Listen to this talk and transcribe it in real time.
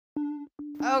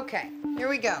Okay, here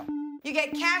we go. You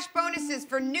get cash bonuses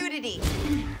for nudity,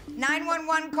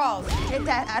 911 calls. Get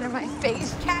that out of my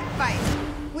face. Cat fights.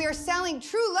 We are selling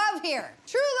true love here.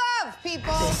 True love,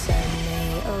 people.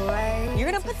 You're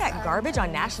gonna put that garbage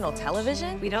on national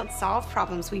television? We don't solve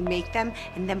problems, we make them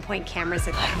and then point cameras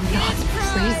at them.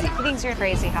 That's crazy. He thinks you're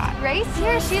crazy hot. Grace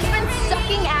here, she's been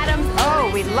sucking Adam's. Oh,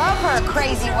 we love her,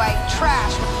 crazy white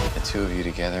trash. The two of you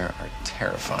together are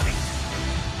terrifying.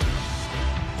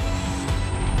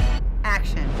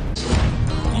 Action.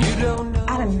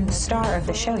 Adam, you're the star of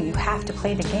the show. You have to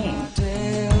play the game.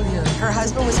 Her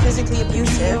husband was physically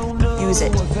abusive. Use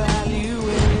it.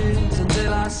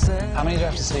 How many do you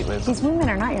have to sleep with? These women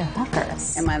are not your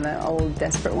hookers. Am I the old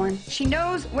desperate one? She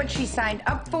knows what she signed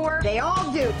up for. They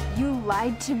all do. You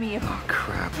lied to me. Oh,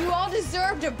 crap. You all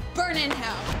deserve to burn in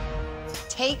hell.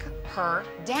 Take her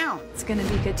down. It's gonna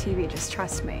be good TV, just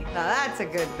trust me. Now that's a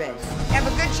good bitch. Have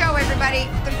a good show, everybody.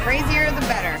 The crazier, the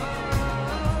better.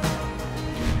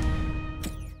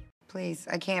 Please,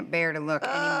 I can't bear to look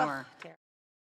anymore.